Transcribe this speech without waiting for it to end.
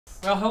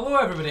Well, hello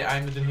everybody,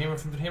 I'm the Doonhamer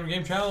from the Doonhamer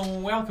Game Channel.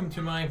 Welcome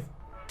to my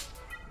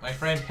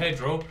friend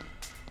Pedro.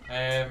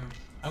 I'm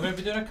going to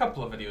be doing a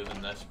couple of videos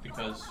in this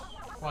because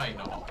why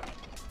not?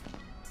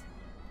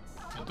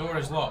 The door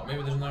is locked,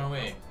 maybe there's another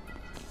way.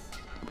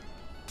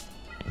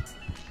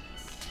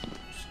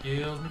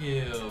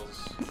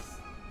 Skills.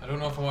 I don't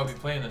know if I want to be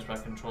playing this by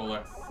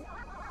controller.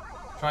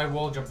 Try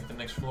wall jumping to the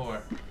next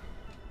floor.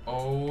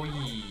 Oh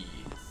yeah.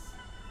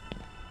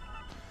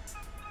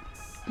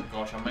 Oh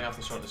gosh, I might have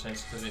to sort the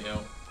sensitivity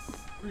out.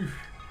 Oof.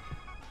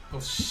 How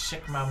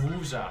sick my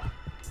moves are.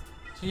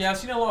 So yeah, I've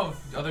seen a lot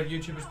of other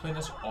YouTubers playing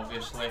this,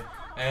 obviously.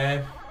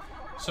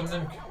 Some of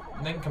them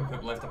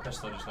nincompoop left a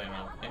pistol just laying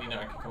around. Any night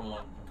I could come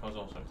along and cause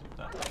all sorts of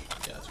that.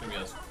 Yeah, that's gonna be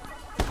us.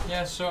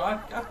 Yeah, so I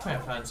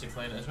quite fancy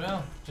playing it as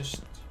well.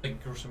 Just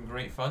think some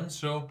great fun,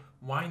 so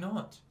why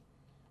not?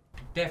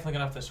 Definitely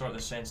gonna have to sort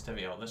the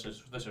sensitivity out. This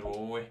is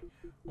oh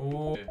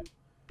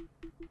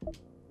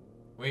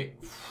wait,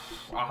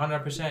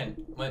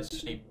 100%. Let's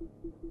see,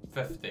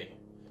 50.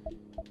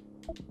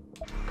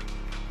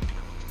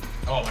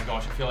 Oh my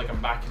gosh, I feel like I'm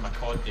back in my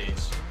COD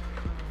days.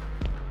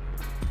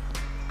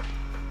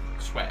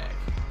 Swag.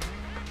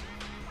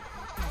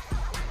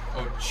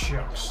 Oh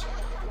chucks.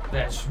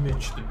 That's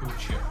Mitch the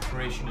Butcher.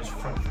 Operation is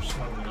front for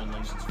smuggling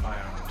unlicensed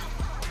firearms.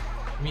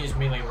 Me is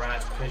mainly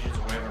rats, pigeons,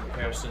 or whatever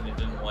person they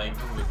didn't like.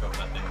 Who would up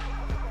that thing?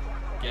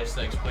 Guess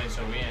that explains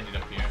how we ended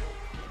up here.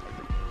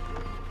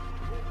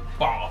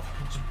 Bob.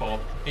 It's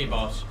Bob. Hey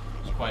boss.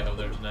 It's quiet out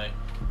there tonight.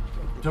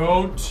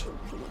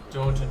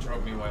 Don't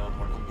interrupt me while I'm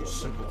working, you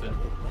simpleton.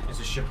 Is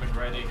the shipment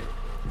ready?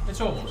 It's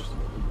almost.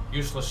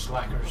 Useless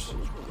slackers.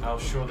 I'll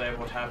show them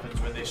what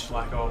happens when they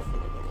slack off.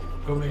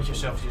 Go make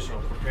yourself useful.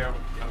 Prepare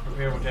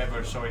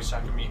whatever. Sorry,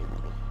 sack of meat.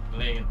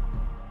 Laying.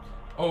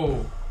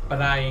 Oh,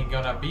 but I ain't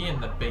gonna be in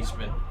the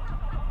basement.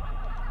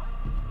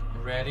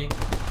 Ready?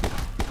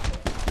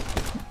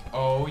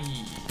 Oh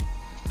yeah.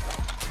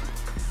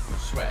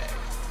 Swag.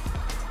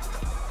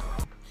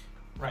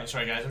 Right,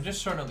 sorry guys, I'm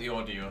just sorting out the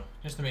audio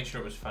just to make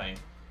sure it was fine.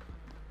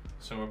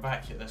 So we're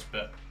back at this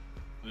bit.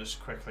 We'll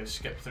just quickly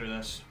skip through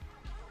this.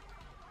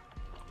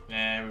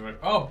 Yeah, we were.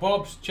 Oh,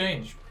 Bob's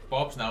changed.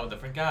 Bob's now a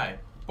different guy.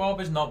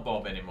 Bob is not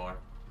Bob anymore.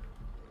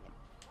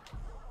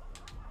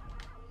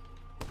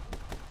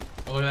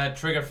 Oh, look at that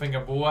trigger finger,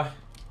 boy.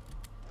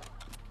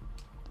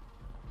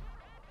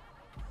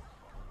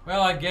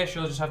 Well, I guess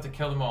you'll just have to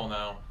kill them all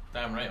now.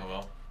 Damn right I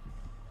will.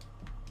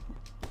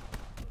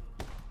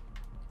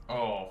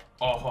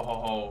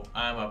 Oh,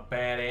 I'm a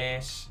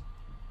badass.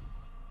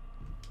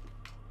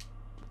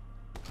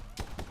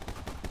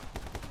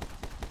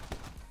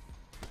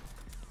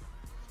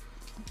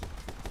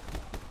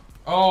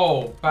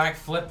 Oh,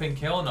 backflipping,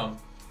 killing him.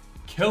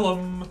 Kill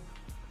him.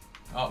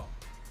 Oh.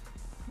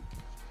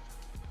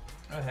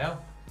 What the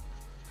hell?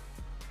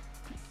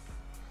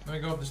 Let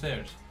me go up the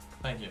stairs.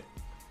 Thank you.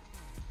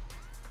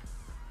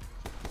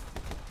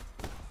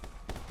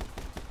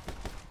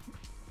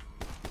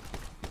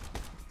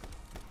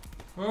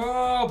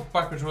 Oh,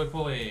 backwards roly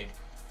poly.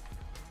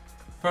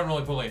 Front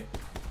roly poly.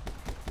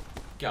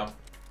 Get him.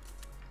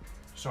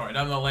 Sorry,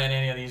 I'm not letting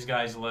any of these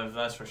guys live,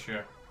 that's for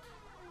sure.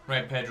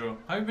 Right, Pedro,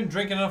 have you been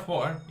drinking enough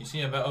water? You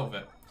see a bit of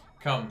it.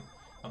 Come,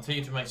 I'll take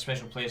you to my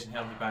special place and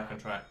help you back on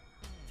track.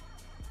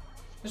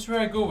 This is where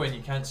I go when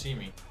you can't see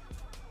me.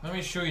 Let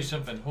me show you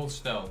something. Hold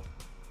still.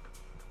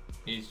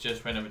 He's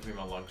just went in between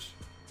my legs.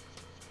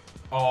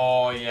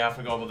 Oh yeah, I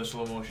forgot about the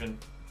slow motion.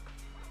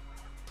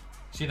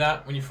 See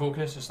that? When you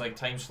focus, it's like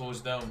time slows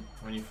down.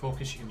 When you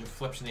focus, you can do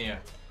flips in the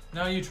air.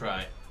 Now you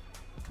try.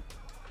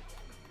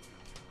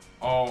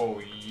 Oh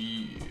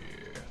yeah.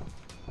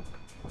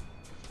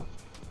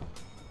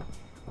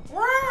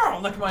 Wow!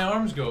 Look at my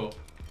arms go.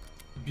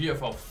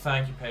 Beautiful.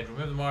 Thank you, Pedro.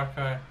 Move the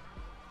marker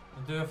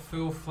and do a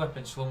full flip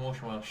in slow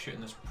motion while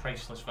shooting this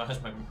priceless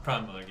vase my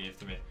grandmother gave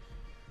to me.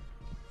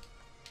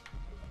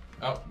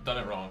 Oh, done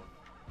it wrong.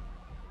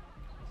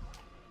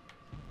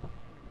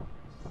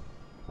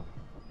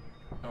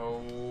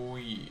 Oh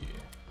yeah.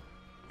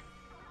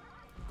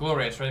 Glow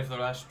race, ready for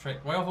the last trick.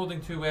 While holding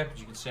two weapons,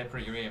 you can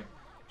separate your aim.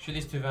 Shoot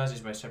these two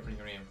vases by separating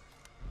your aim.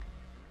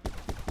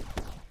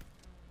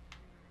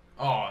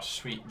 Oh,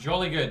 sweet.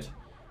 Jolly good.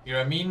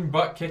 You're a mean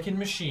butt-kicking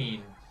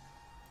machine.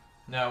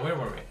 Now, where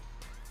were we?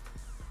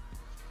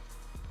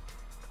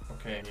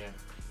 Okay, yeah.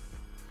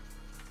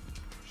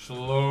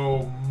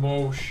 Slow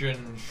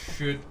motion.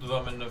 Shoot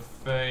them in the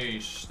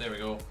face. There we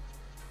go.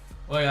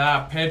 Look at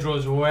that.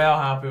 Pedro's well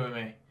happy with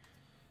me.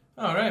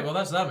 Alright, well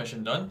that's that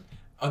mission done.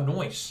 Oh,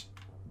 nice.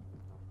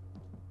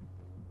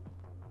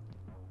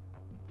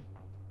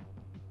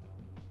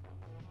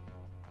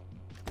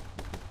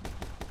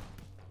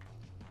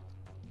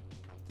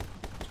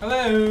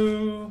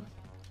 Hello!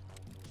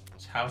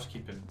 It's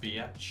housekeeping,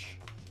 bitch.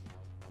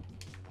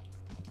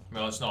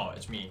 Well, it's not,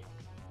 it's me.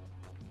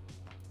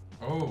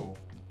 Oh.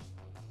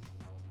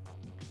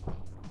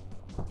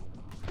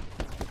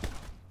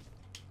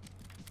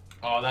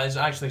 Oh, that is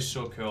actually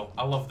so cool.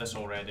 I love this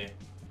already.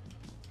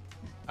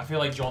 I feel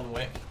like John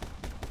Wick.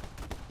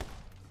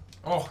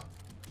 Oh,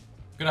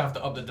 Gonna have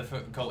to up the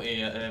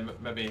difficulty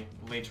maybe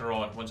later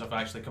on once I've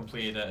actually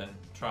completed it and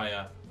try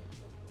a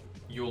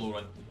YOLO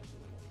run.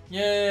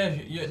 Yeah,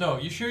 no,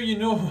 you sure you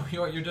know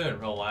what you're doing?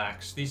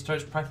 Relax. These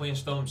turrets practically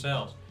install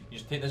themselves. You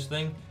just take this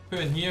thing, put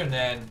it in here, and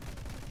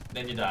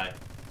then you die.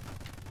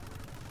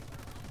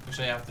 Looks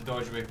like you have to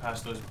dodge your way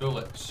past those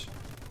bullets.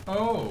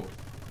 Oh!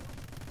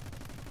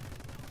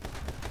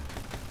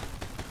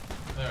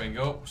 There we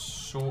go.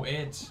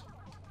 Sorted.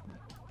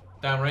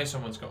 Damn right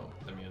someone's got...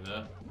 Let me do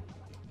that.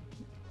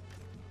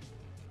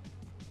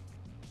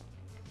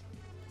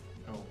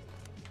 Oh.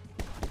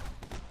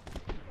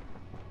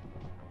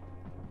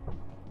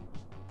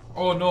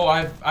 Oh no,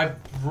 I've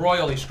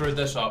royally screwed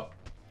this up.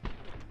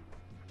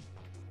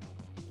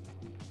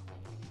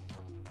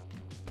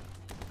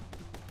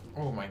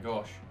 Oh my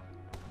gosh.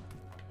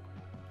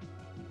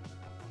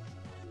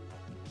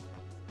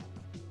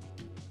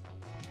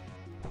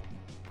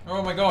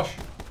 Oh my gosh.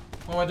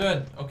 What am I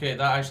doing? Okay,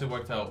 that actually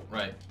worked out.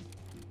 Right.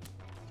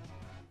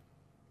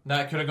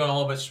 That could have gone a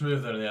little bit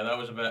smoother there. That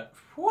was a bit...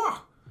 Whew.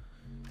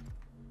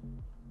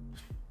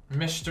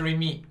 Mystery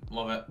meat.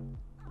 Love it.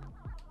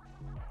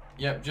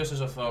 Yep, just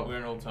as I thought. We're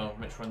in Old Town.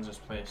 Mitch runs this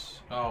place.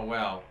 Oh,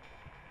 well.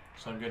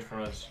 It's not good for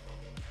us.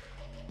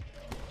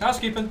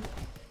 Housekeeping.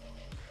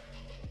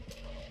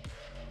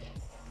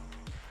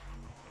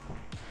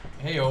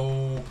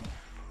 Heyo.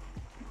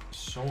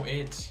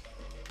 Sorted.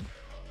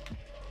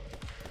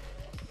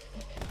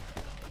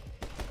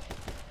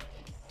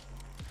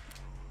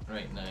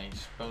 Right,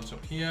 nice. Bounce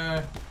up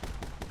here.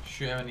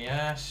 Shoot him in the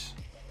ass.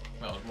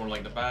 Well, it's more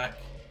like the back.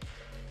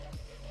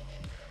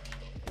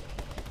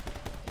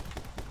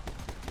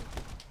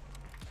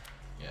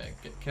 Yeah,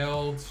 get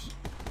killed.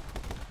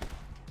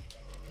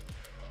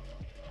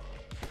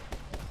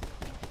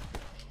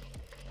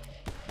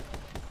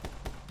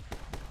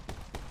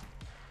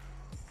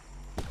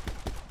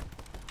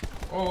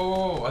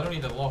 Oh, I don't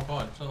need to lock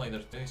on. It's not like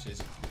there's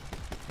deuces.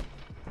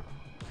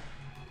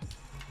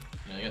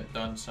 Yeah, get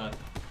done, son.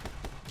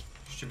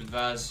 Stupid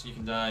Vaz, you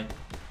can die.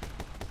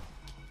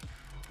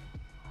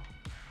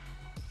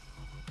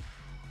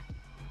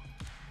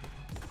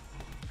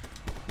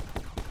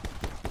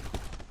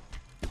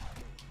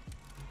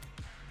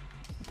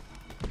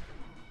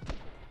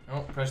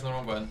 Oh, pressing the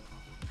wrong button.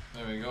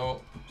 There we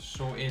go.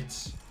 Sorted.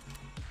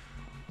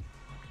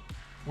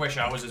 Wish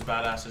I was as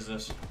badass as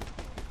this.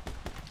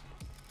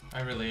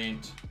 I really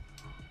ain't.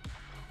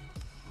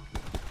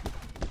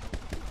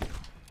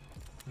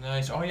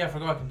 Nice. Oh yeah, I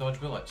forgot I can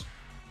dodge bullets.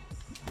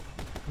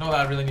 Not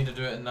that I really need to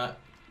do it in that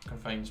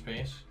confined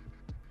space.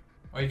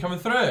 Are you coming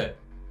through?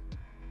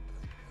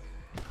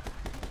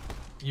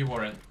 You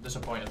weren't.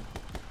 Disappointing.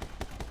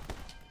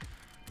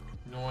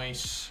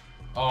 Nice.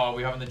 Oh, are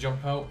we having to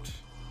jump out?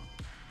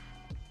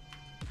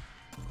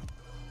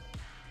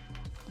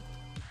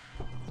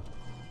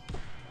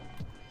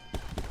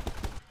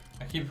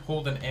 I keep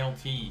holding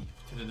LT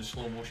to do the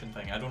slow motion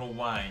thing. I don't know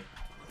why.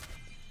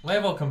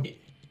 Level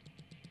complete.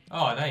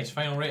 Oh, nice.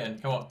 Final rating.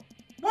 Come on.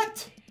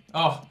 What?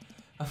 Oh.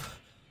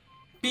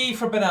 B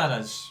for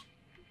bananas.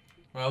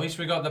 Well, at least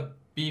we got the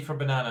B for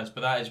bananas,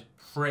 but that is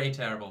pretty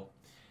terrible.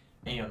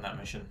 A on that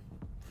mission.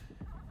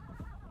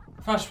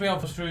 Fast way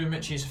off through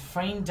Mitch's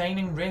fine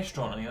dining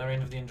restaurant on the other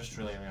end of the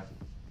industrial area.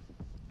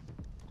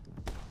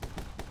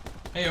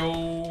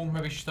 Heyo,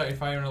 maybe she started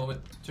firing a little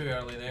bit too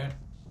early there.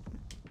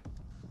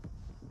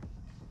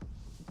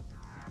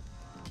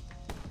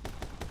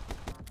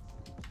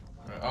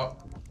 Right,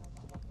 up.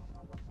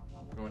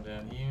 Going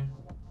down here.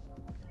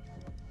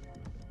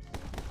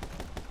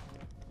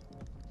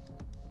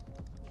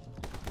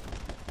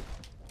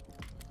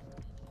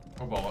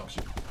 Oh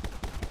bollocks.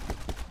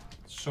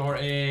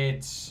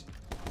 Sorted.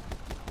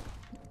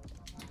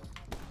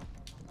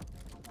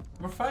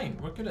 We're fine.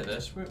 We're good at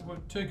this. We're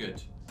too good.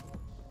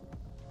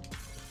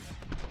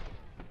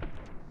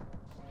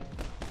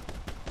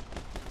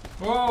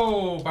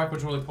 Whoa!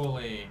 Backwards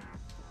roly-poly.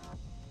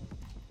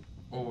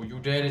 Oh, you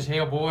dead as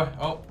hell, boy.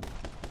 Oh.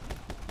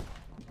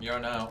 You are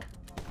now.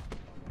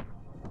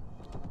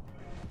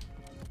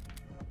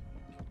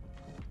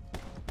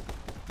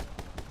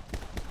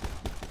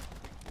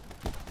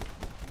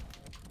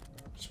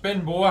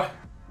 Spin, boy.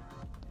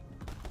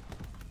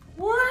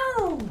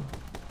 Woo!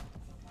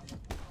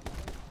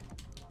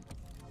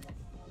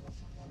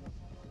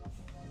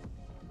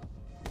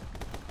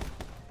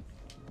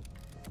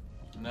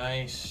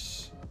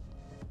 Nice.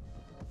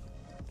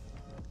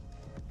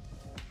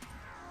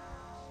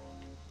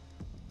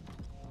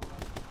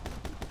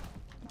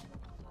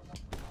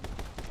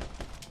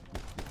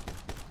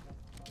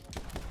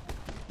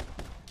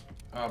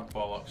 Oh,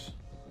 bollocks.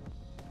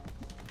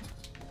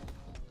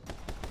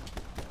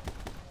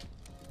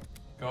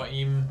 Got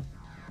him.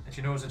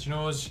 Itchy nose, itchy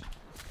nose.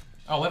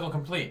 Oh, level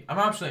complete. I'm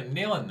absolutely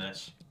nailing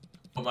this.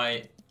 But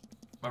my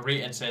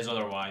rating says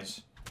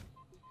otherwise.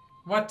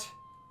 What?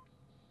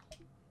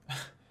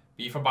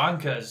 B for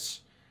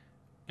bonkers.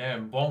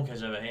 Getting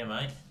bonkers over here,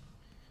 mate.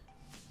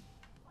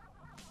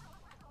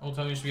 Old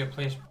Town used to be a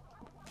place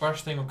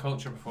bursting with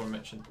culture before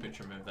Mitch and the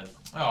Butcher moved in.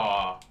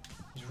 Aww.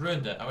 He's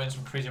ruined it. I went to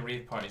some crazy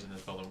rave parties in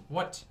this building.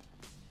 What?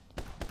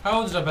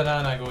 How does a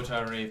banana go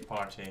to a rave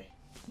party?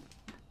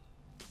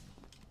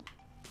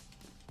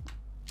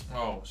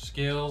 Oh,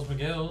 skills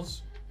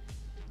McGills.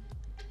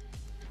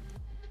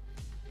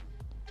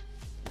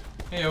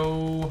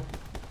 Heyo.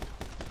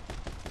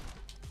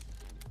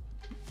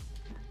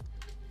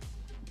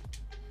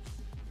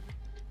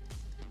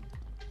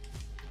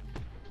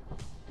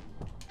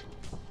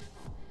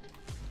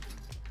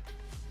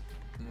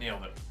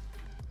 Nailed it.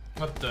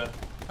 What the?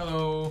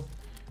 Hello.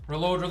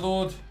 Reload,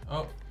 reload.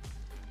 Oh.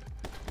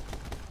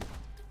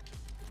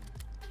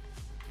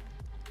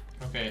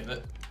 Okay,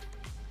 that.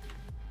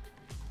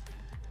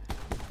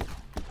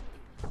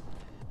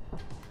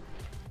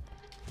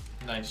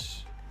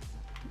 Nice.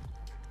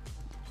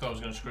 Thought I was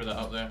gonna screw that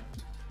up there.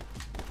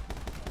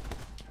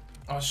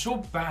 Oh, so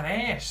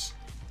badass.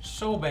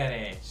 So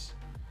badass.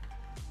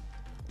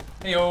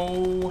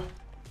 Heyo.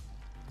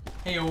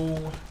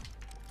 Heyo.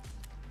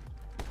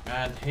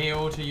 And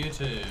heyo to you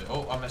too.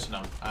 Oh, I'm missing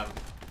him.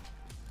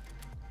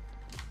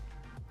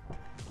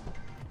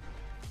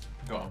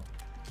 Got him.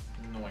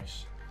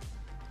 Nice.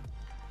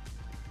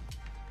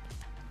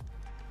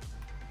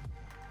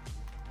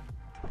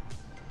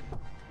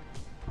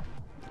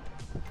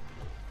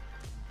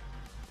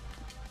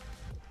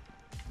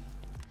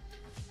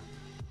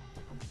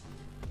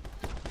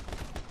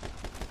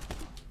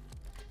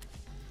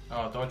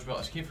 Oh, dodge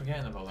bullets. I keep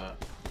forgetting about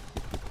that.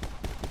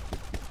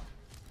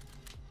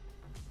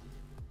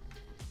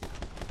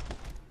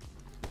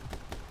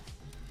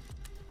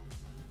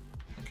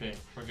 Okay,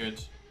 we're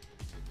good.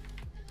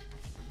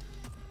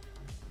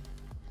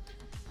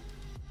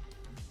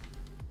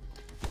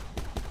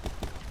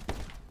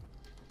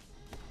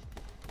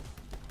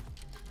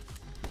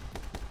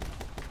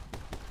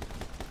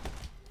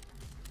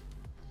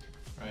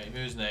 Right,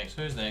 who's next?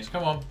 Who's next?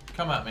 Come on,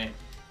 come at me.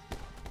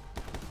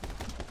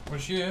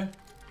 Where's you?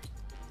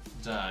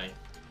 Die.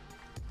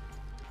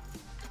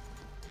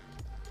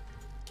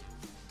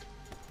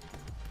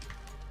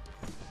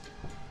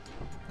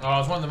 Oh, I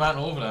was one of the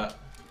mountain over that.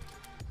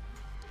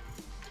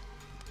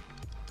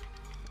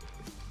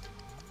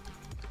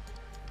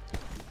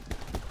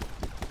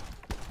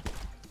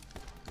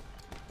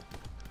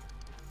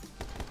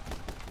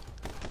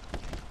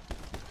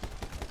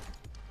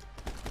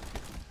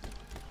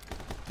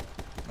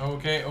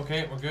 Okay,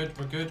 okay, we're good,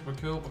 we're good, we're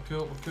cool, we're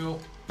cool, we're cool.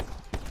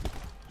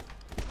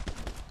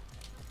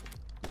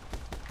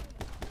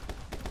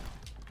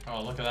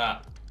 Oh, look at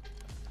that.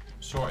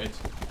 Sorted.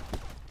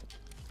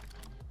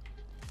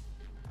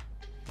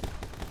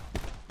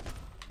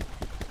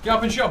 Get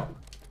up and show!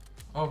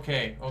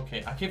 Okay,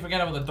 okay. I keep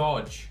forgetting about the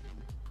dodge.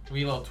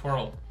 Wee little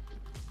twirl.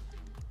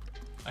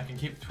 I can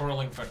keep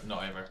twirling for...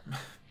 not ever.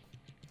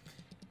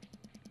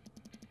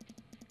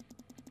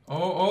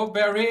 Oh,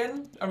 better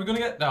rating? Are we gonna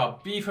get... no,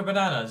 B for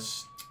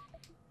bananas.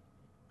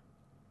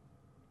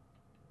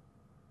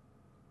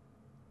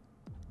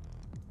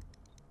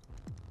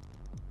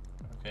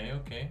 Okay,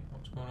 okay.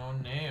 What's going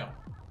on now?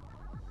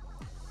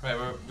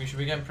 Right, we should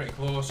be getting pretty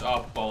close.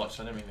 Oh, bollocks.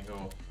 I didn't mean to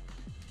go.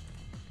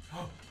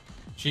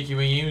 Cheeky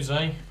wee use,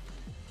 eh?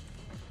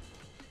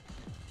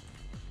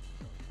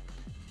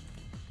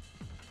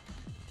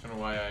 Don't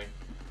know why I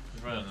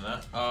was running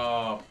that.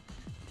 Oh.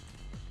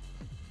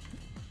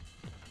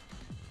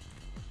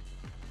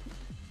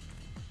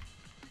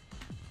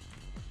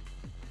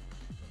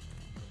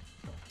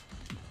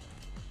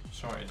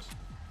 Sorted.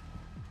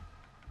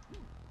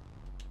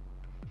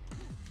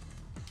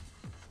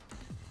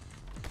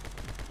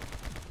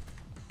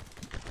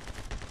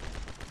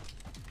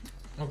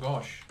 Oh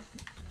gosh.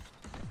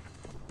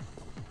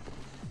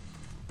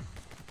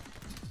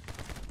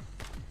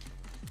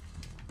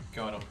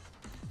 Got him.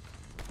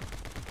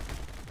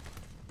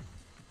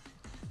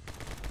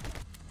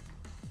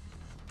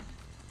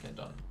 Get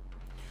done.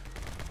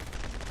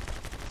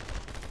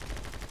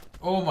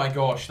 Oh my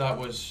gosh, that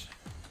was...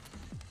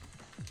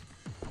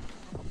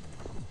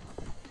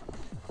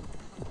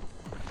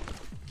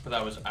 but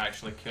that was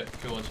actually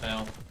cool as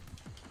hell.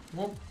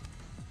 Whoa.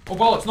 Oh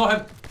bollocks, not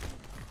him!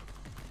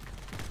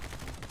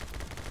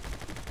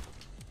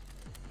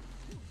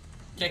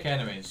 Kick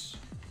enemies.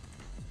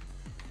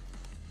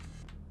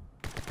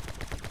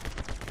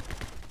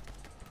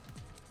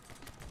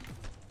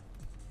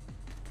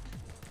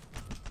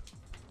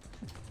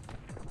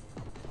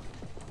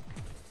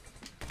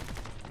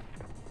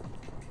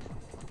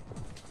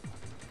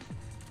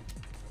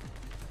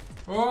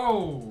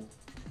 Whoa!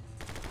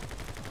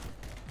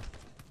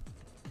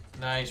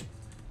 Nice.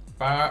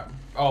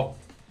 Oh.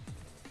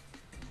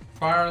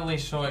 Barely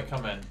saw it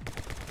come in.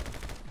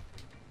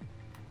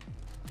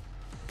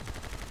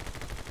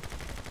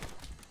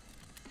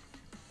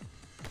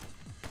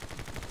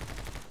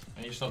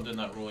 I need to stop doing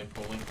that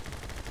roly-poly.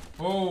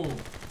 Whoa!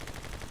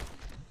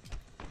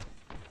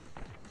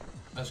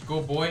 Let's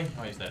go, boy.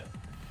 Oh, he's dead.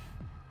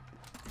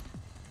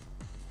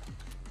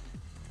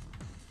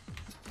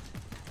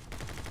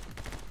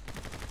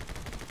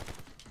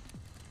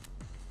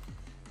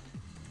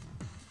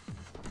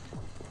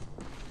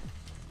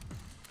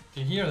 Do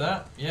you hear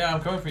that? Yeah,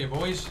 I'm coming for you,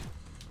 boys.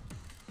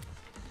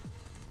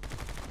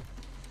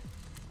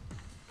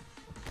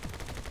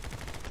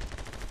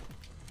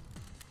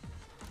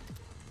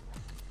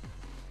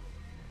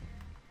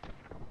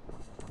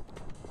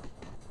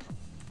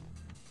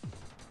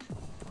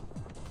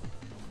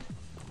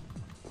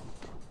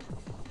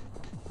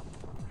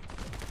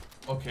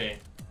 Okay,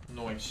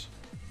 nice.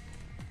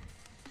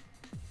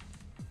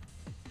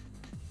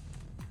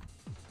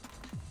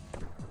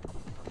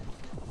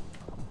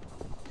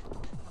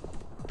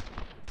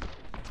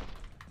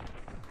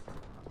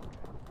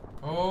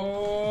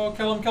 Oh,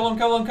 kill him, kill him,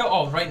 kill him, kill him.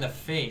 Oh, right in the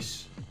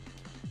face.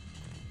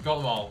 Got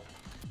them all.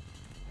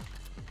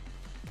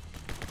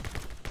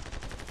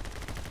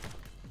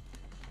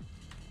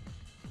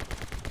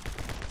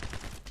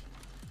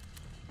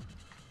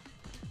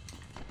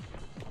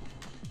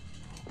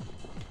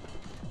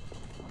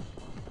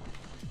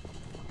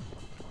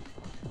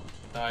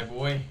 Die,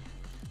 boy.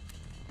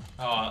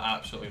 Oh, I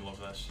absolutely love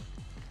this.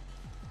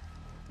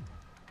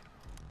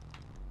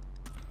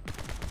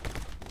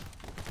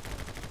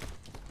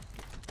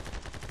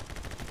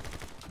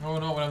 Oh,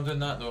 not when I'm doing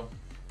that, though.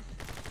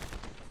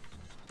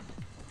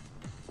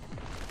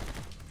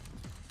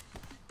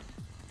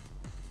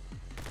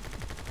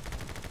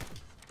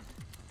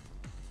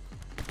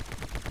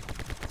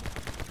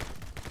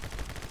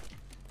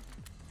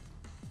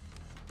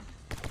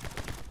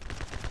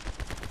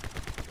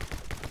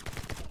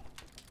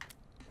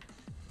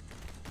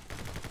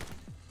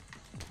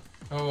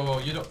 Oh,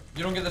 you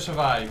don't get to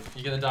survive.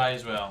 You get to die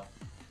as well.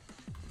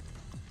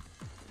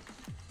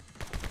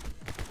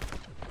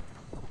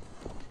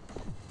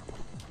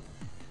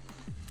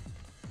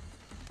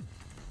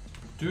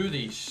 Do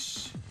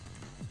these.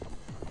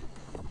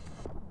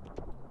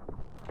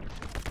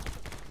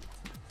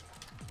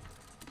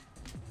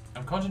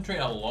 I'm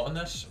concentrating a lot on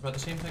this, but at the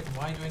same time,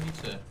 why do I need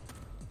to?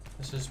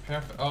 This is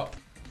perfect. Oh,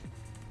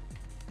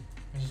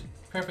 this is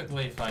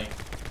perfectly fine.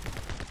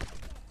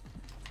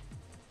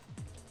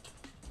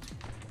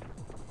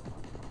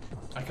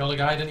 I killed a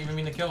guy I didn't even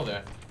mean to kill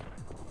there.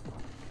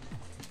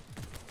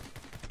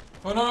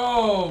 Oh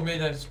no!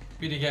 Made a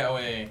speedy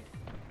getaway.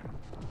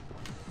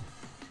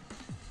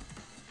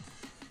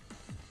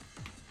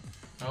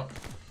 Oh,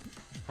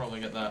 should probably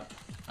get that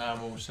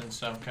ammo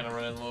since I'm kind of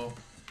running low.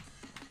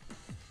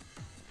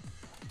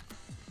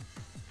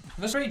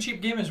 This is a pretty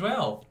cheap game as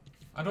well.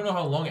 I don't know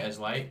how long it is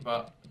like,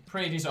 but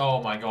pretty decent.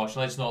 Oh my gosh,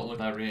 let's not look at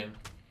that rain.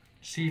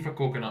 C for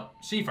coconut.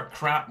 C for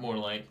crap, more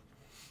like.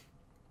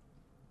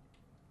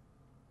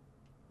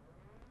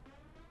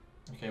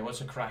 Okay, what's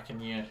the crack in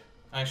here?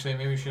 Actually,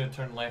 maybe we should have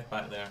turned left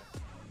back there.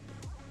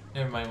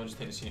 Never mind, we'll just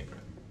take the scenic route.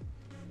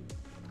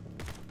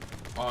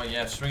 Oh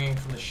yeah, swinging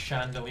from the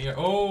chandelier.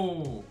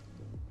 Oh!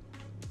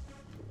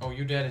 Oh,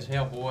 you dead as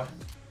hell, boy.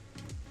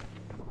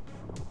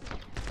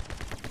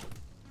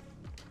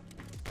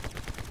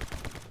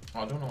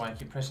 Oh, I don't know why I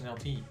keep pressing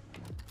LT.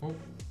 Oh.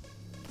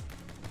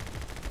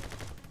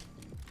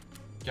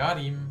 Got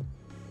him.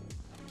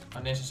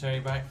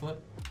 Unnecessary backflip.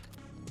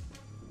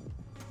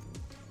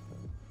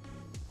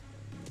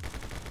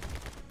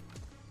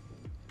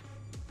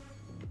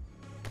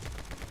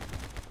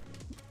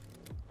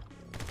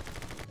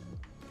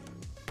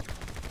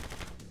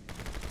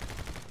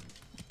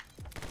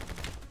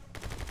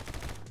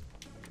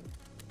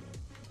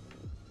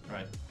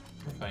 Right,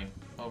 we're fine.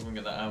 I'll go and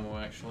get that ammo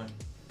actually.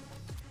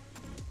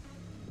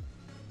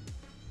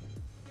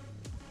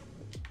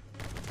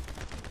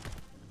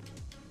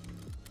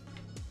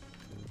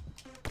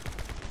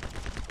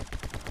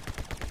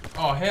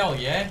 Oh, hell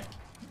yeah.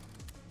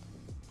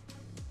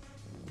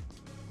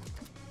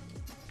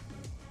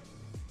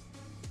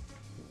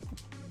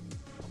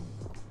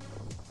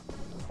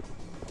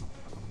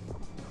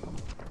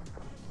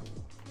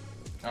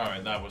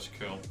 Alright, that was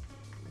cool.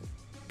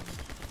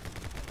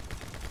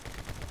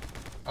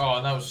 Oh,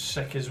 and that was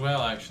sick as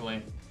well,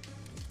 actually.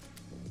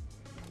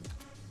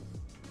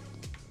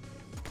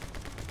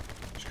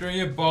 Screw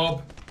you,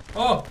 Bob.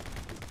 Oh!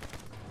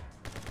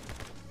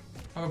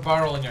 Have a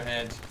barrel in your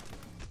head.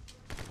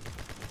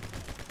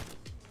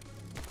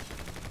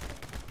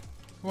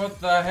 What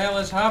the hell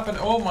has happened?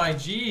 Oh my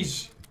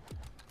jeez.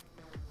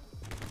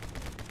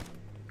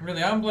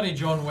 Really, I'm bloody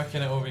John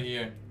Wicking it over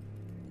here.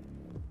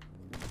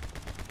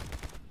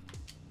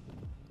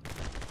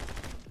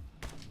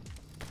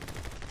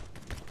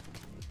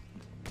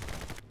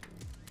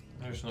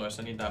 I just noticed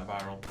I need that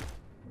barrel.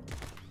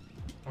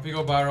 Off you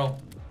go, barrel.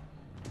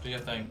 Do your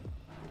thing.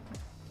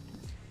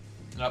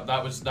 No,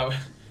 that was not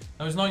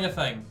your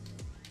thing.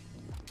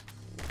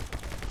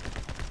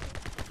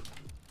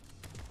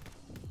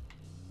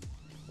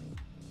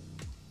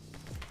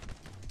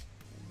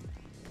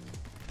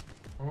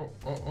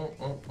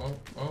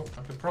 Oh.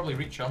 I could probably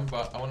reach him,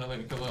 but I want to make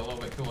it a little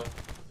bit cooler.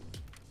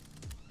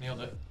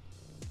 Nailed it.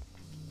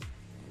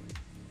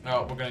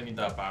 No, we're gonna need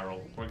that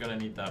barrel. We're gonna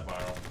need that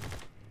barrel.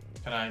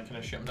 Can I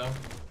shoot him down?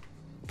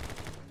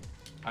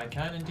 I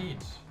can indeed.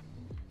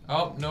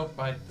 Oh, nope,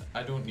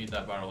 I don't need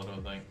that barrel, I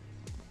don't think.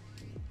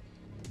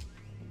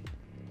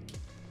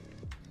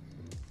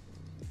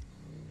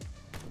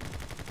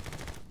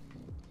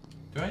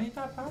 Do I need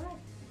that barrel?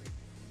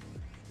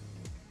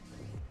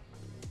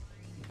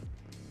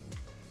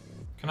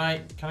 Can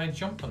I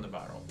jump on the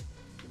barrel?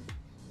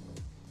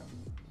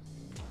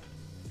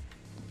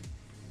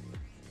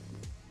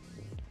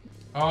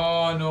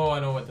 Oh no, I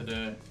know what to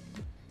do.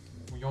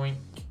 Yoink,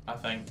 I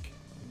think.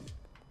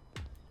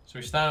 So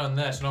we stand on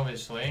this, and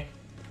obviously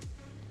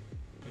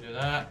Do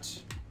that.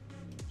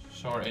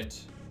 Sorted.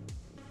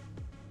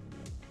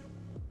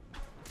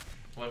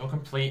 Level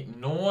complete.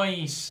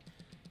 Nice.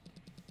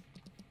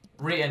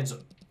 Ratings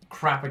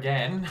crap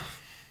again.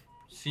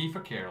 C for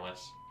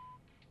careless.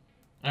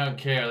 I don't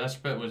care. This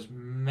bit was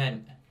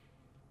mint.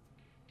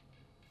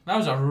 That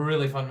was a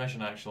really fun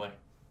mission, actually.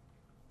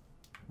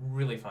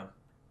 Really fun.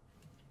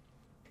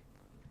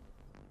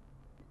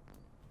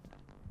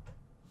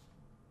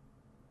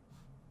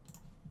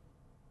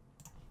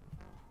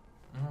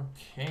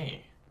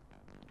 Okay.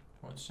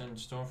 What's in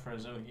store for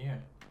us out here?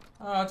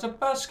 Oh, it's a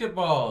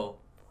basketball!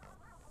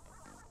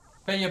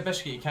 Bet you a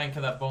biscuit you can't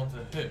get that ball into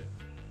the hoop.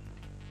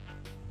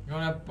 You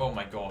wanna... Oh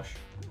my gosh.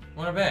 You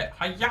wanna bet?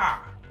 Hiya!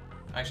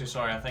 Actually,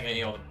 sorry, I think I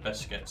ate all the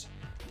biscuits.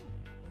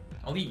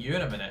 I'll eat you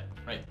in a minute.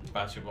 Right,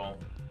 basketball.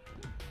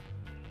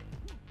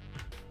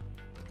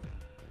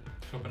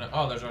 Let's open it.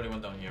 Oh, there's already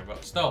one down here,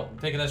 but still, I'm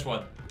taking this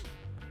one.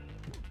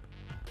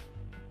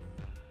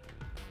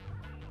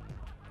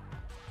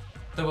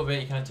 Double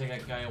bet you can't take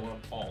that guy out with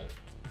a ball.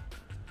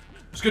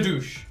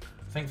 Skadoosh!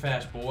 Think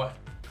fast, boy.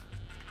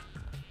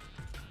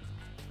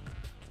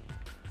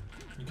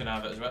 You can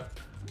have it as well.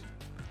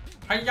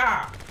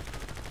 Hiya!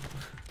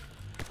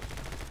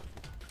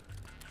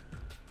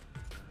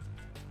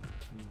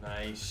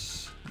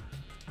 Nice.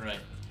 Right.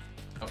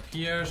 Up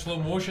here, slow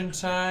motion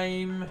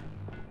time.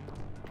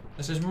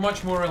 This is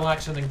much more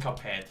relaxing than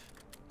Cuphead.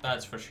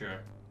 That's for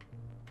sure.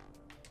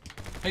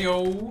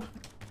 Heyo!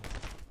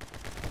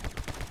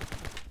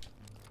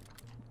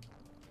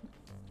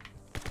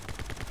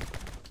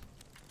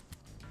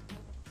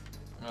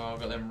 Oh, I've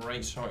got them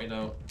right sorted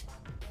out.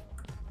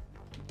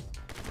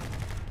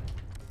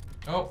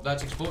 Oh,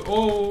 that's exploded.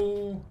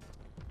 Oh!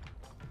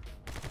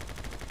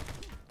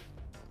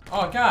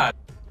 Oh, God!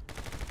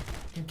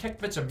 You can kick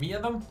bits of me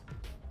at them?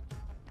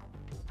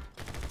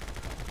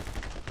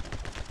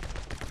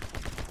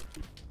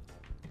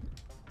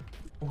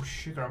 Oh,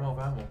 sugar, I'm out of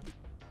ammo.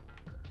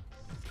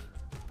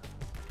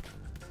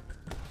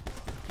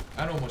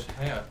 I almost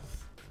have.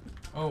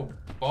 Oh,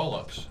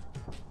 bollocks.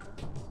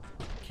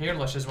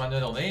 Careless is my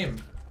middle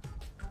name.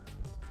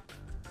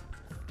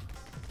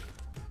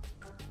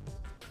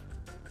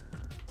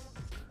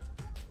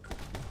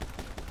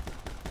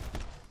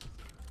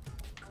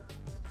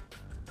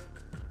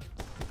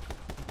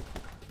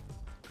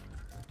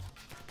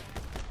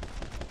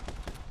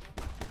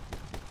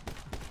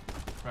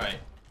 Right.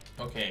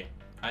 Okay.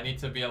 I need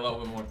to be a little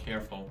bit more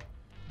careful.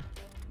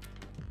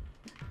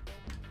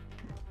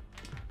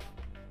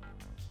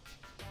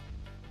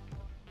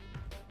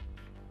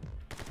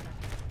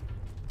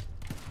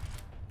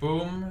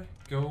 Boom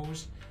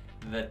goes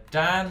the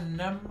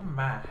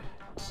dynamite.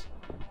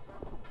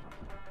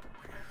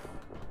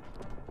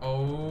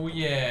 Oh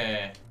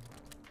yeah.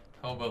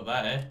 How about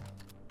that, eh?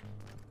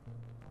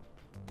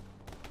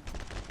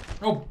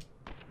 Oh!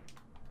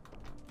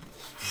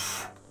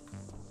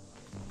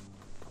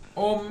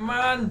 Oh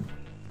man!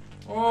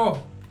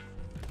 Oh!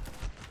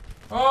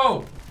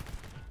 Oh!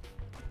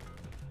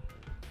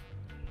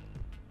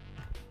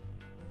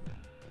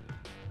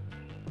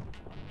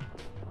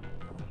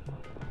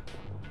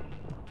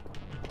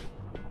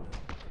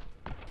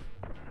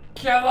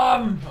 Kill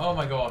him! Oh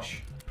my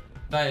gosh.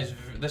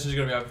 This is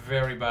gonna be a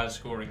very bad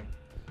scoring.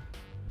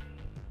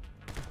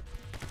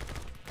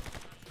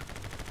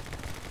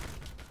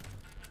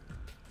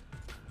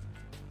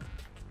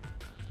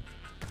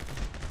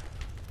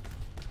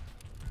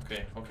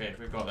 Okay, okay,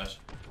 we've got this.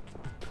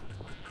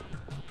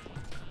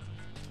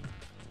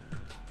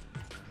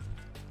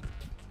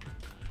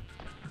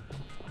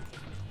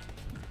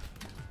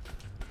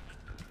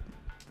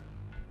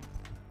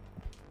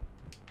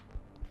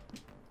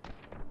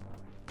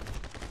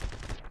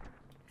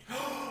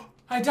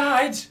 I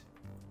died!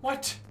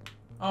 What?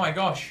 Oh my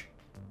gosh.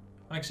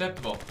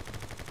 Unacceptable.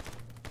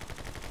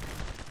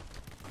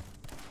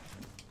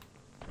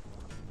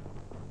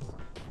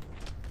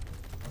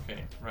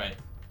 Okay, right.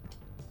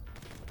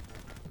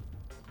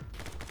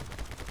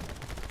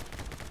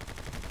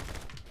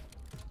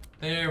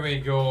 There we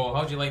go.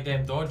 How'd you like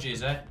them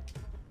dodges, eh?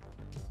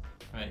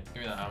 Right,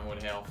 give me that ammo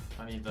and health.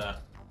 I need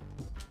that.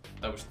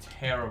 That was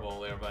terrible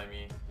there by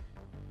me.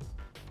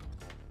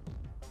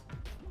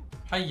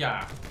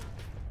 Hiya!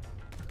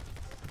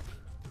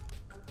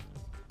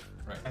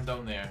 Right, I'm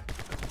down there.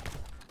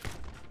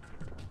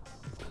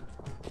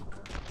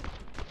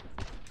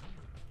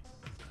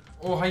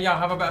 Oh, hiya,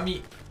 have a bit of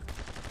meat.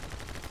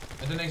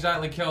 It didn't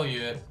exactly kill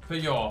you, it put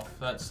you off.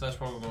 That's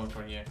what we're going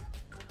for here.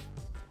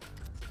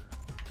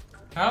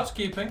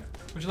 Housekeeping.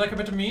 Would you like a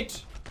bit of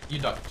meat? You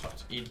don't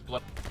eat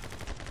blood.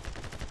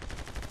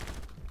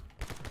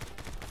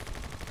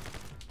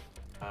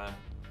 Oh.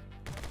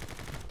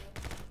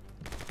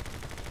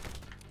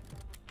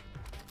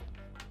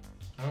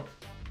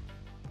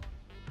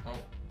 Oh.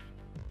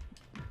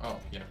 Oh,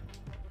 yeah.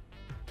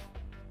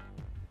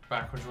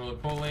 Backwards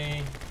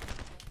roly-poly.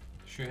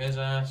 Shoot his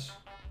ass.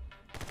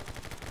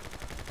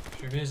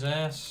 Shoot his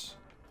ass.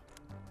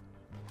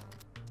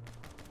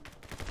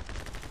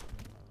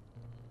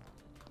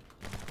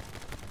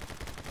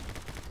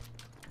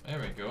 There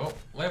we go.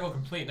 Level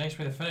complete. Nice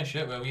way to finish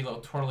it with a wee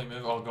little twirly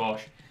move. Oh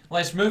gosh.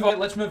 Let's move on.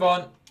 Let's move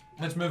on.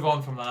 Let's move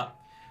on from that.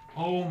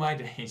 Oh my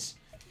days.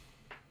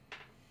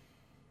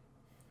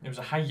 It was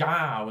a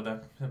hi-ya with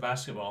the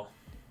basketball.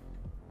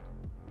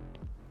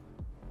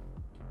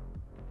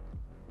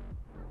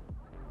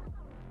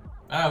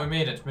 Ah, we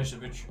made it. Mitch the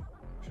Butcher.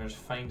 There's a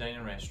fine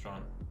dining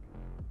restaurant.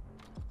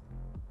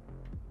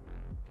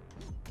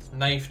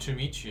 Knife to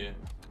meet you.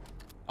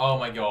 Oh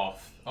my gosh.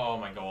 Oh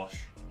my gosh.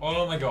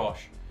 Oh my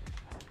gosh.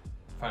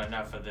 I've had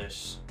enough of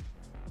this.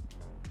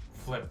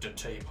 Flip the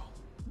table.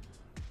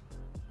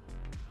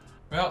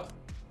 Well,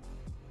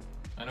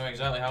 I know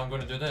exactly how I'm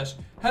going to do this.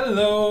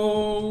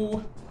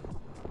 Hello!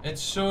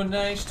 It's so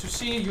nice to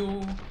see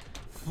you.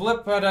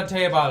 Flip the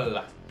table.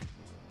 Get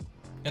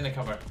in the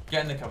cover.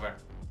 Get in the cover.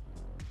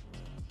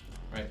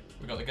 Right,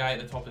 we got the guy at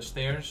the top of the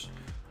stairs.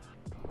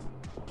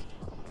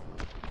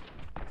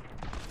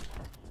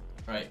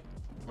 Right,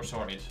 we're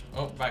sorted.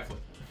 Oh, backflip.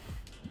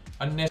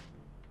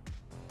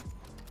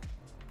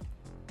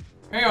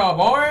 Hey,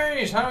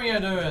 boys, how are you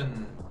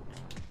doing?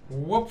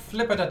 Whoop,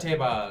 flip at the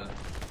table.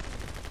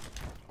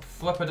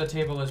 Flip at the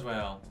table as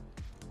well.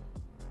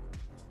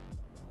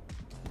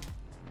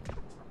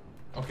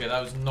 Okay, that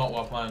was not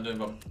what I planned on doing,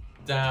 but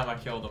damn, I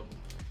killed him.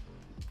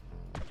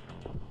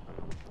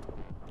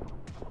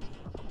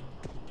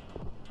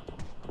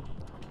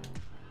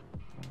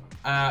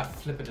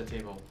 Flip at the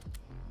table.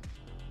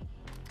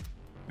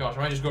 Gosh,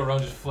 I might just go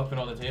around just flipping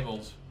all the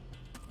tables.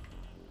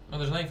 Oh,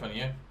 there's a knife on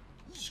you.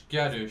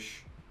 Skadoosh.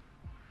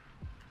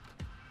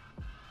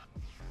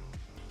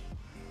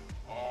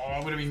 Oh,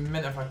 it would have been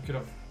mint if I could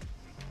have.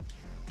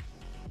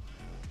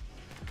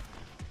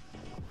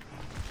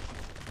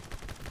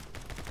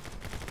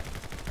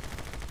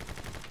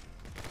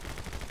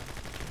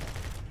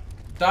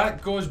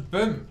 That goes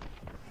boom.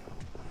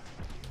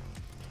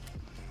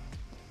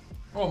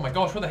 Oh my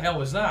gosh, what the hell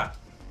was that?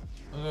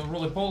 A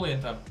roly-poly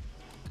into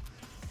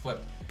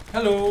flip.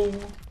 Hello!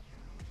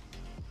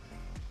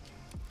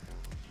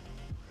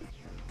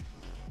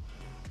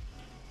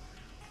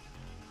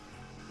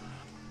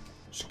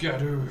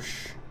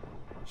 Skadoosh.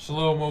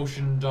 Slow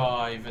motion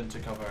dive into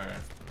cover.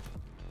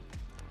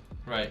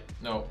 Right,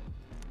 no.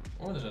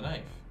 Oh, there's a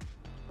knife.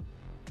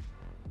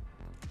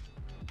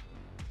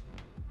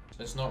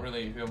 That's not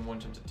really who I'm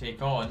wanting to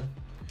take on.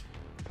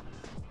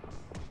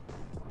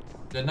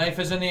 The knife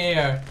is in the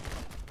air.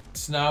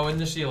 It's now in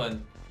the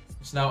ceiling.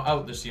 It's now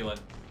out the ceiling.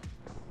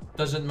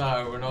 Doesn't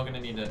matter, we're not gonna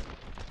need it.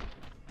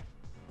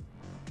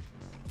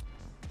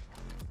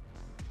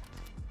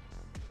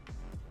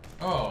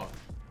 Oh.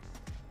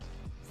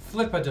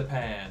 Flip a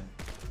Japan.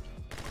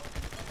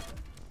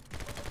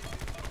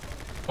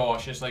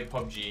 Gosh, it's like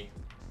PUBG.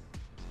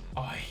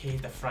 Oh, I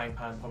hate the frying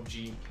pan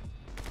PUBG.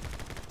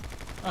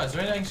 Oh, is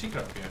there anything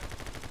secret up here?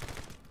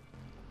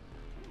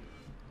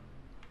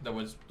 There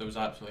was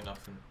absolutely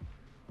nothing.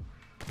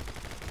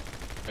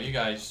 Oh, you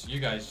guys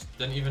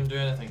didn't even do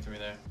anything to me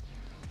there.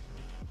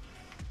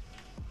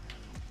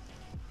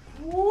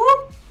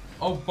 Whoop!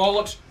 Oh,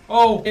 bollocks!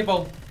 Oh,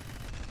 table!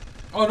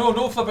 Oh no,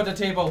 no flip at the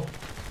table!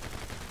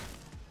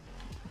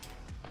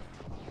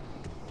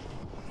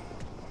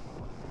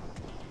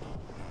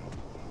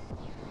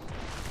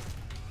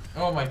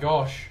 Oh my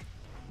gosh.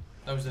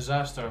 That was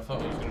disaster. I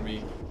thought it was gonna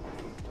be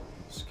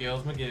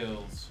Scales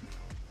McGills.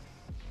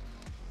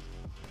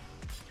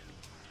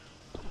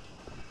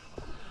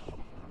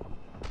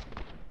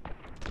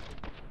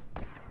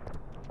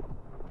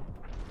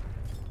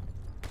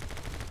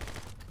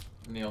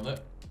 Nailed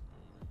it.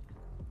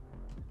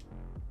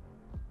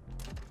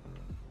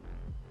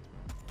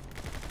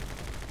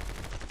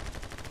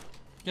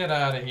 Get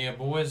out of here,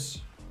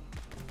 boys.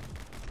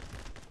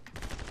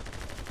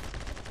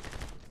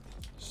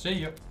 See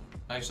you.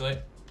 Actually,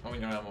 I want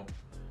your ammo.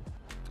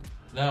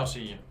 Now I'll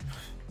see you.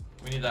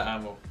 We need that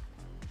ammo.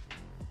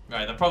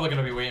 Right, they're probably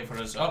going to be waiting for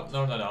us. Oh,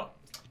 no, no, no.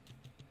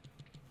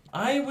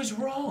 I was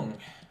wrong.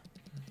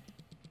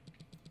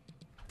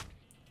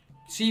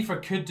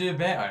 Seifer could do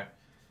better.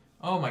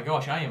 Oh my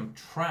gosh, I am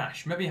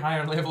trash. Maybe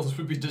higher levels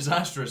would be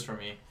disastrous for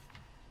me.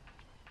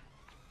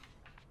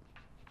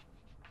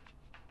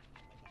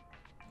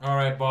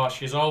 Alright, boss,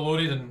 she's all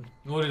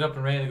loaded up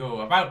and ready to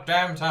go. About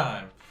damn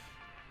time.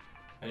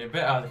 And you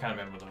bet I can't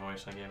remember the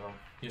voice I gave him.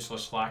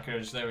 Useless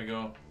slackers, there we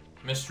go.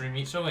 Mystery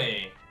meets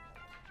away.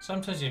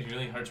 Sometimes it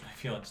really hurts my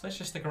feelings. Let's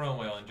just stick around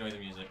while I enjoy the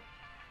music.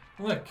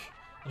 Look,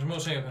 there's a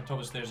motorcycle on top of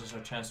the stairs. There's our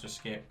chance to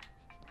escape.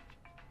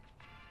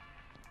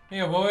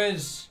 Hey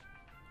boys!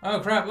 Oh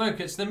crap,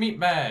 look, it's the meat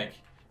bag.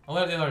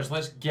 Alert the others,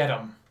 let's get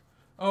him.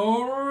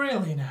 Oh,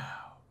 really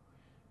now?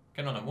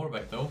 Getting on a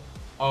motorbike though.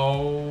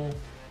 Oh,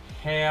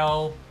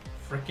 hell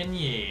frickin'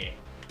 yeah.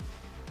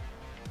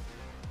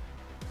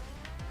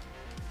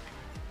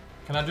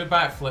 Can I do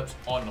backflips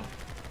on them?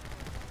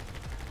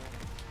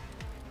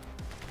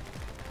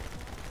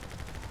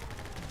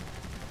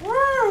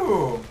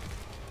 Woo!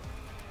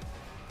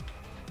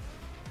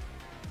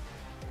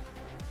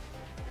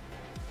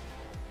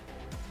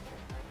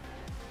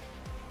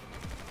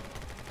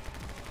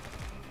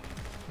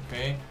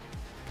 Okay.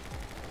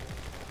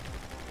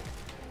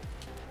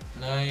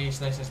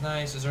 Nice, nice, nice,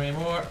 nice. Is there any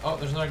more? Oh,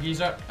 there's another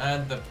geezer,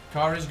 and the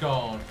car is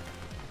gone.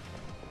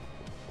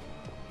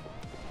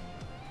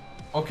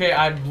 Okay,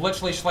 I'm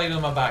literally sliding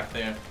on my back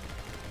there.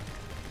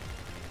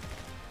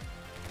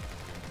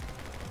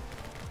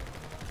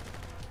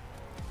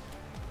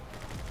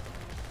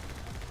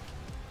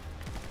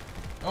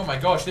 Oh my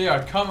gosh, they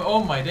are coming.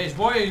 Oh my days.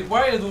 Why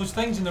are those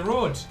things in the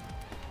road?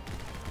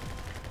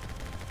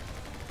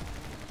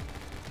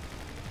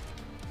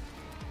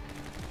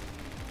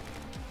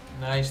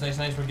 Nice, nice,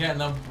 nice. We're getting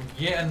them. We're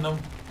getting them.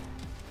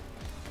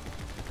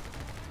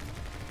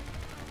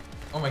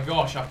 Oh my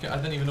gosh, I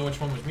didn't even know which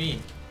one was me.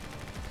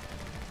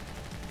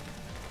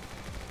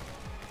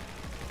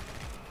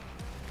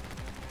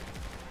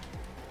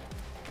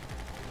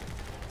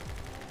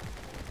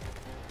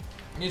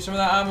 Need some of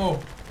that ammo.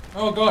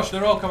 Oh gosh,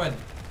 they're all coming.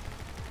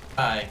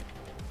 Aye.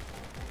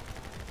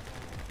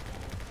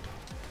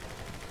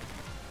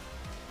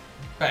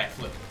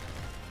 Backflip.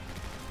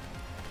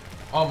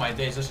 Oh my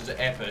days, this is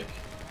epic.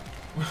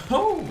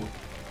 Oh!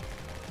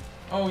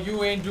 Oh,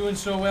 you ain't doing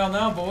so well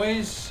now,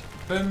 boys.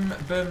 Boom,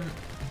 boom,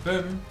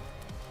 boom.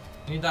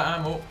 Need that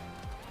ammo.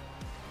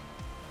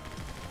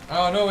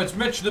 Oh no, it's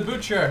Mitch the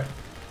Butcher.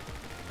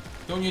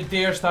 Don't you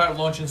dare start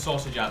launching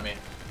sausage at me.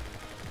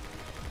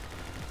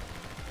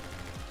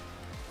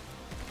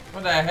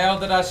 What the hell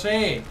did I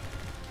say?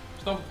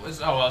 Stop. Oh,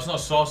 well, it's not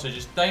sausage,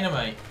 it's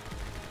dynamite.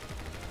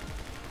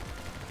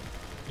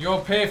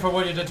 You'll pay for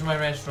what you did to my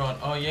restaurant.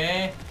 Oh,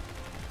 yeah?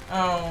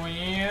 Oh,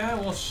 yeah?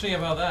 We'll see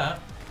about that.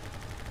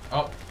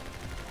 Oh.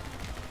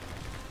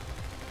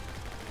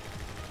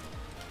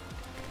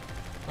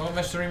 Oh,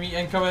 mystery meat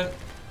incoming.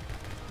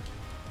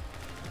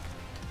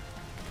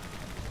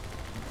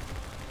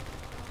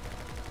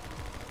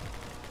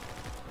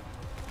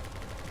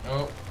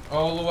 Oh,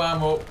 low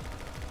ammo.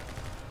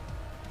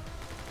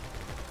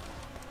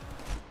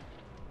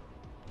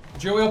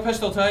 Dual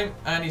pistol time,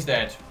 and he's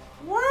dead.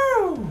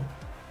 Woo!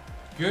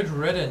 Good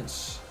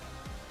riddance.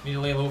 Need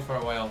to lay low for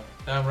a while.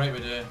 Damn right we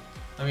do.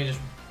 Let me just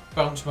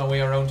bounce my way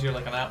around here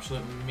like an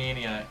absolute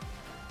maniac.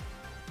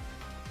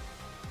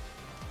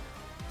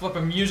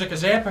 Flipping music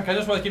is epic. I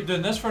just want to keep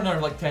doing this for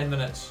another like 10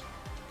 minutes.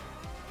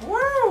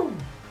 Woo!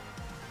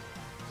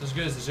 It's as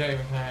good as the Zerry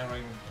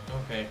ring.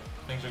 Okay,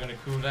 things are gonna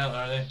cool down,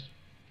 are they?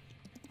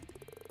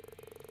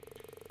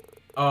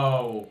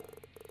 Oh.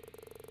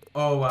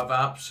 Oh, I've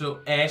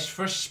absolute S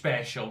for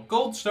special.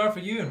 Gold star for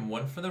you and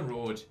 1 for the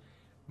road.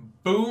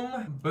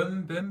 Boom,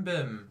 boom, boom,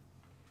 boom.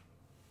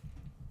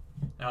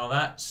 Now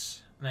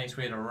that's a nice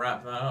way to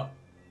wrap that up.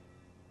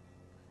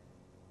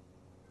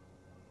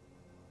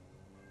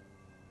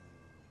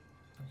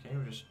 Okay,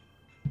 we're just...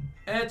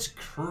 It's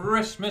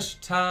Christmas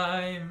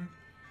time!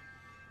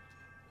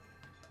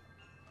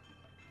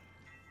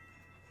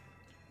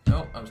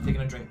 Oh, I was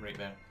taking a drink break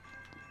there.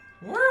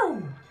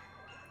 Woo!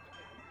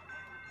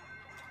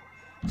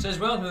 It says,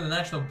 welcome to the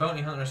National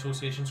Bounty Hunter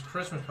Association's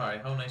Christmas party.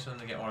 How nice of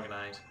them to get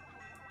organised.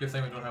 Good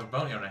thing we don't have a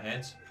bounty on our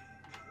heads.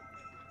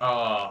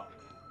 Oh.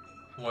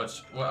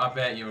 What? I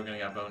bet you were going to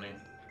get a bounty.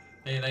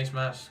 Hey, nice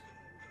mask.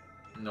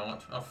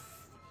 Not. Oh,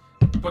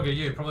 bugger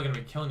you. Probably going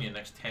to be killing you in the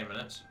next 10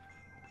 minutes.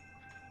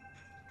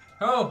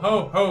 Ho,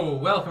 ho, ho.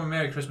 Welcome and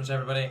Merry Christmas,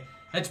 everybody.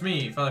 It's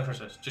me, Father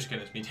Christmas. Just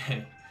kidding, it's me,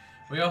 Danny.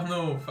 We all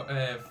know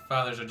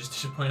fathers are just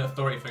disappointed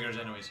authority figures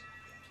anyways.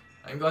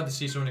 I'm glad to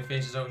see so many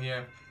faces out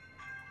here.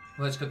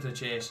 Let's cut to the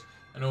chase.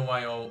 I know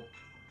why all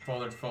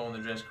bothered following the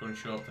dress code and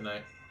show up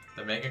tonight.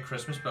 The Mega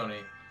Christmas Bounty.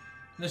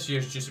 This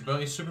year's Juicy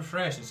Bounty is super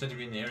fresh and said to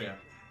be in the area.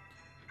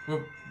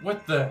 Well,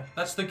 what the?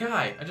 That's the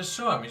guy. I just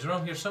saw him. He's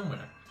around here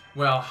somewhere.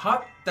 Well,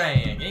 hot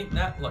dang. Ain't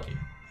that lucky.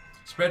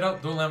 Spread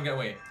out. Don't let him get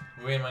away.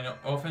 Wait in my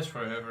office for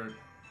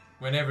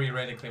whenever you're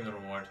ready to claim the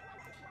reward.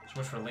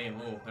 So much for laying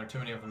low. There are too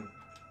many of them.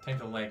 Time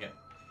to leg it.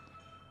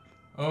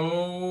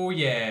 Oh,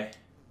 yeah.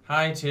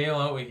 Hightail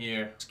out of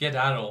here.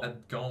 Skedaddle.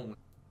 And gone.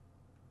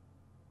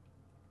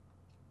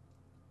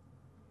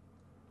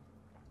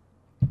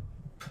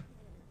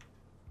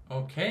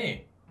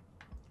 Okay.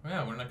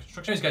 Well, we're in a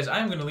construction. Anyways, guys,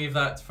 I'm going to leave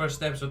that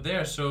first episode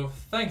there, so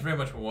thank you very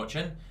much for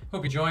watching.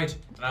 Hope you enjoyed,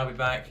 and I'll be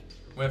back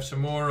with some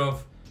more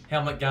of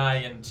Helmet Guy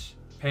and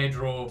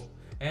Pedro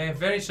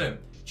very soon.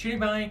 Cheery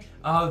bye,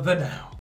 the now.